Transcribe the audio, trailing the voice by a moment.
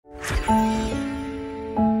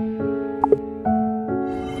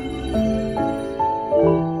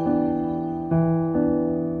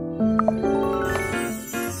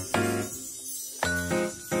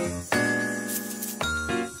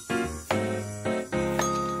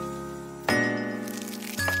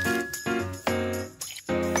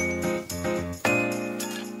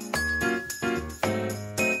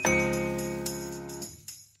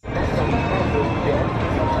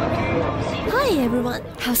everyone,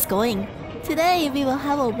 how's it going? Today we will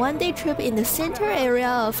have a one-day trip in the center area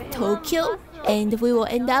of Tokyo, and we will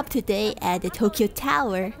end up today at the Tokyo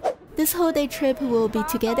Tower. This whole day trip will be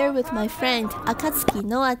together with my friend Akatsuki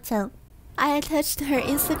Noa-chan. I attached her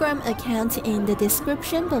Instagram account in the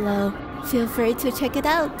description below. Feel free to check it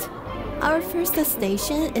out. Our first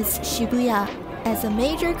station is Shibuya, as a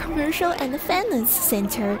major commercial and finance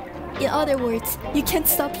center. In other words, you can't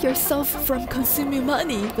stop yourself from consuming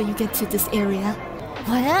money when you get to this area.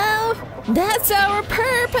 Well, that's our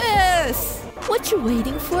purpose! What you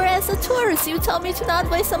waiting for as a tourist? You tell me to not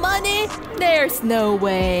waste some money? There's no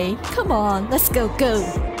way. Come on, let's go.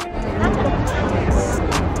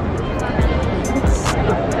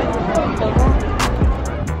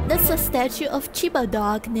 That's a statue of Chiba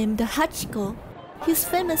dog named Hachiko. He's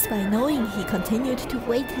famous by knowing he continued to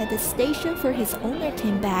wait at the station for his owner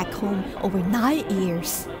came back home over 9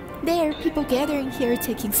 years. There, people gathering here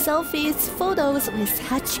taking selfies, photos with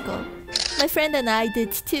Hachiko. My friend and I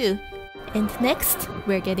did too. And next,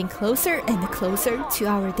 we're getting closer and closer to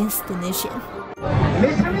our destination.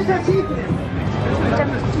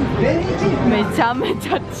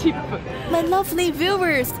 My lovely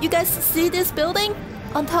viewers, you guys see this building?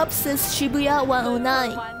 On top says Shibuya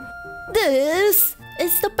 109. This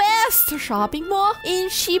is the best shopping mall in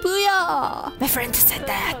Shibuya. My friend said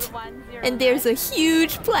that. And there's a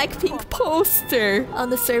huge Blackpink poster on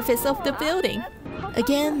the surface of the building.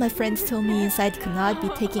 Again, my friends told me inside could not be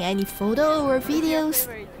taking any photo or videos.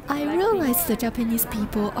 I realized the Japanese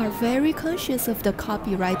people are very conscious of the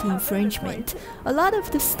copyright infringement. A lot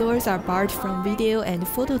of the stores are barred from video and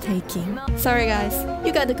photo taking. Sorry guys,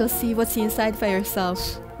 you gotta go see what's inside by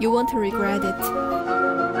yourself. You won't regret it.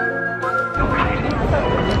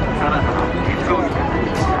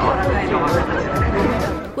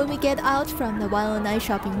 When we get out from the 109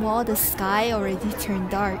 shopping mall, the sky already turned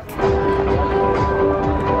dark.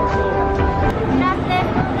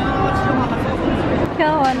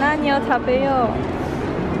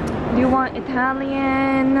 Do you want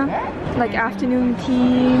Italian, like afternoon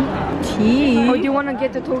tea? Or do you want to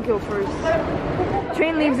get to Tokyo first?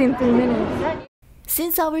 Train leaves in 3 minutes.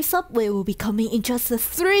 Since our subway will be coming in just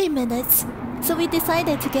 3 minutes, so we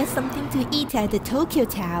decided to get something to eat at the Tokyo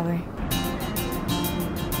Tower.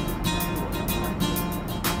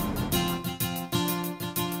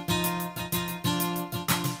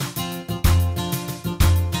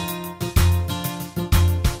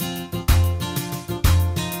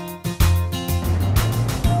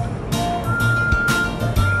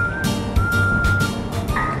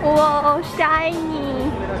 Whoa, shiny!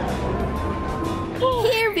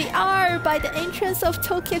 Here we are by the entrance of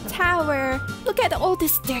Tokyo Tower. Look at all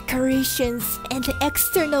these decorations and the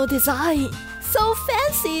external design. So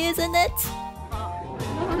fancy, isn't it?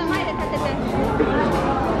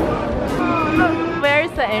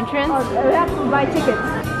 Where's the entrance? We have to buy tickets.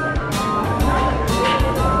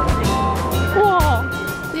 Whoa!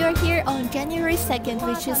 We are here on January 2nd,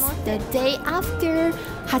 which is the day after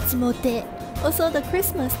Hatsumote. Also, the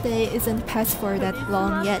Christmas day isn't passed for that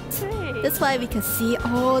long yet. That's why we can see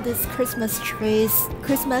all these Christmas trees.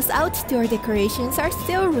 Christmas outdoor decorations are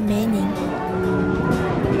still remaining.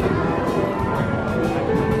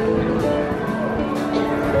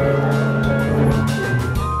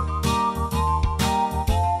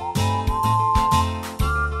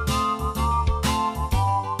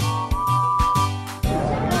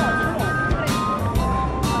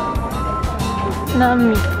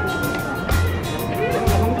 Nami.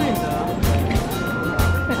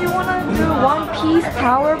 One Piece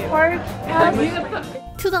Tower Park?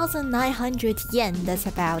 2,900 yen, that's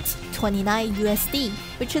about 29 USD,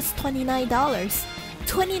 which is $29.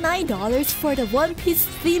 $29 for the One Piece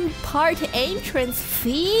theme park entrance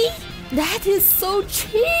fee? That is so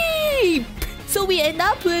cheap! So we end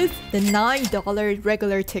up with the $9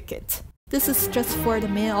 regular ticket. This is just for the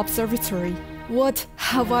main observatory. What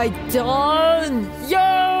have I done?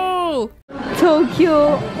 Yo!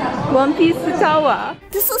 Tokyo One Piece Tower.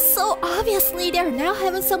 This is so obviously they're now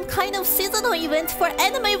having some kind of seasonal event for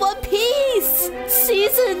anime One Piece!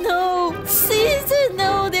 Seasonal!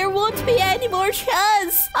 There won't be any more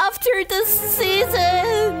chance after this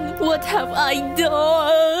season! What have I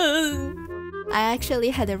done? I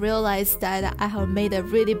actually had realized that I have made a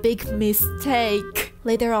really big mistake.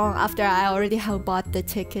 Later on, after I already have bought the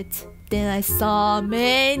ticket. Then I saw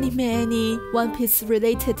many One Piece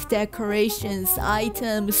related decorations,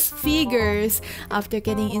 items, figures after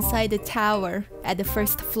getting inside the tower at the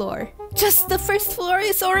first floor. Just the first floor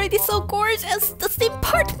is already so gorgeous! The theme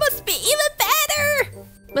part must be even better!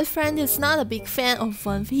 My friend is not a big fan of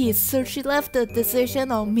One Piece, so she left the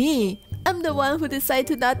decision on me. I'm the one who decided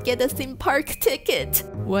to not get a theme park ticket.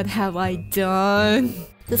 What have I done?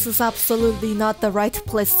 This is absolutely not the right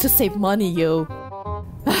place to save money, yo.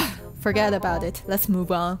 Forget about it. Let's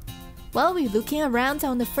move on. While we're looking around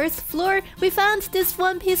on the first floor, we found this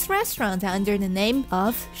one-piece restaurant under the name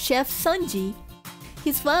of Chef Sanji.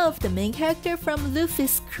 He's one of the main characters from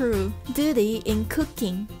Luffy's crew, duty in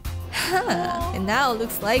cooking. And now it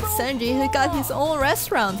looks like Sanji has got his own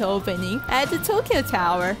restaurant opening at the Tokyo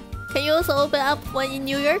Tower. Can you also open up one in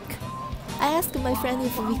New York? I asked my friend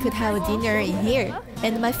if we could have a dinner in here,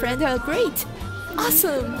 and my friend agreed.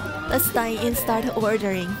 Awesome! Let's dine in and start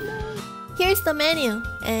ordering. Here's the menu,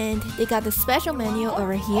 and they got the special menu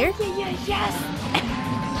over here. Yes!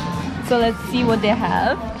 So let's see what they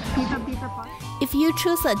have. If you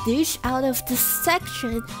choose a dish out of this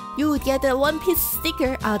section, you would get a one-piece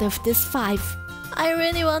sticker out of this 5. I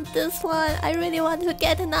really want this one. I really want to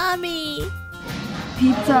get Nami.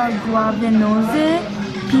 Pizza guavenose,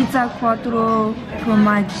 pizza quattro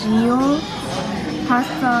formaggio,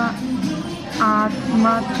 pasta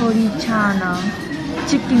amatriciana,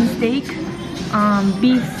 chicken steak,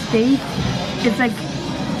 beef steak. It's like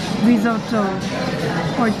risotto,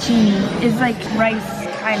 porcini. It's like rice,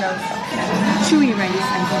 kind of chewy rice, I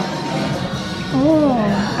think. Oh,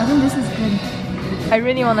 I think this is good. I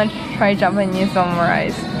really want to try Japanese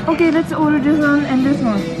OMURICE. Okay, let's order this one and this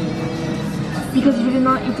one. Because you did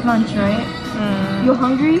not eat lunch, right? You're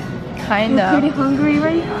hungry? Kinda. You're pretty hungry,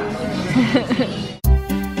 right?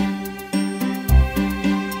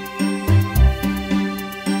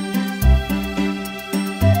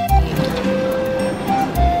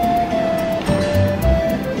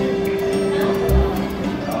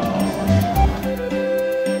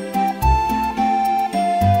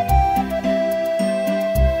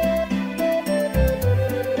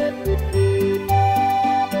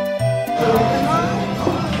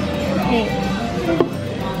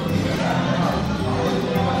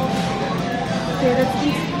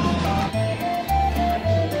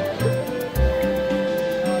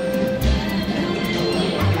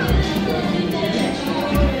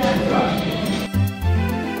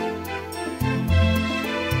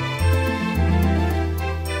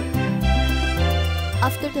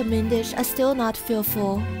 After the main dish, I still not feel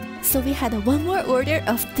full. So we had one more order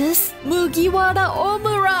of this Mugiwara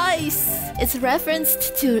OMURICE. It's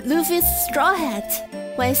referenced to Luffy's straw hat.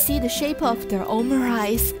 When I see the shape of the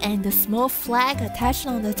OMURICE and the small flag attached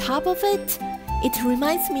on the top of it, it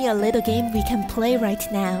reminds me a little game we can play right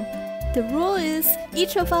now. The rule is,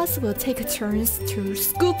 each of us will take turns to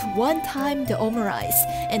scoop one time the OMURICE,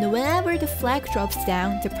 and whenever the flag drops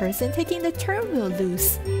down, the person taking the turn will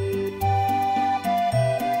lose.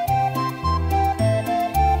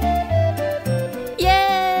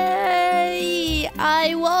 Yay!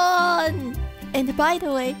 I won! And by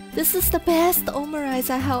the way, this is the best OMURICE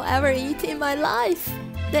I have ever eaten in my life.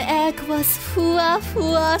 The egg was hua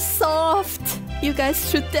soft. You guys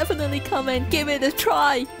should definitely come and give it a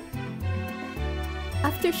try.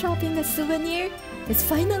 After shopping a souvenir, it's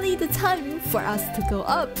finally the time for us to go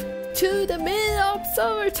up to the main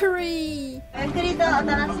observatory. ゆっくりとお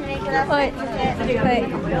楽しみください。はい。いら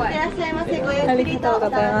っしゃいませ。ごゆっくりとお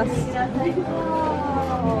楽しみください。う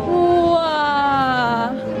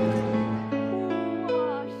わー。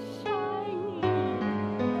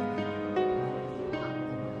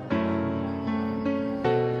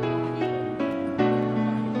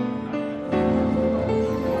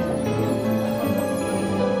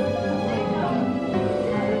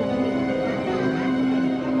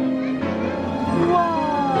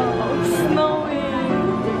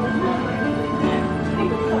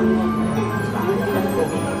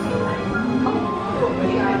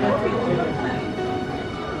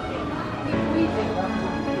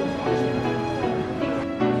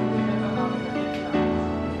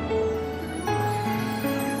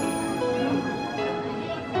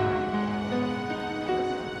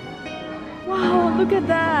Wow, look at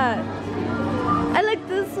that! I like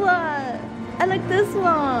this one! I like this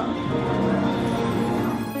one!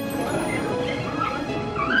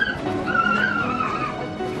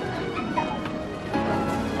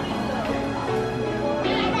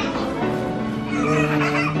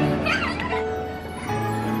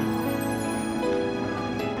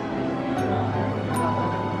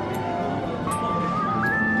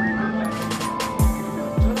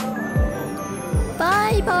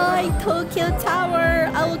 Bye-bye, Tokyo Tower!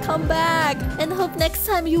 I will come back and hope next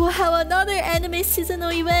time you will have another anime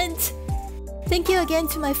seasonal event. Thank you again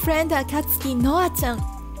to my friend Akatsuki Noa-chan.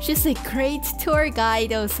 She's a great tour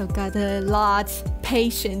guide, also got a lot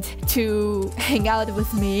patient to hang out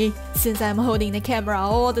with me since I'm holding the camera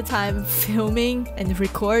all the time, filming and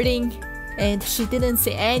recording. and she didn't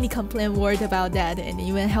say any complaint word about that and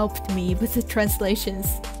even helped me with the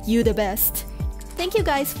translations. You the best. Thank you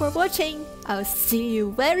guys for watching. I'll see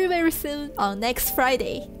you very soon on next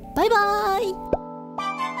Friday. Bye bye!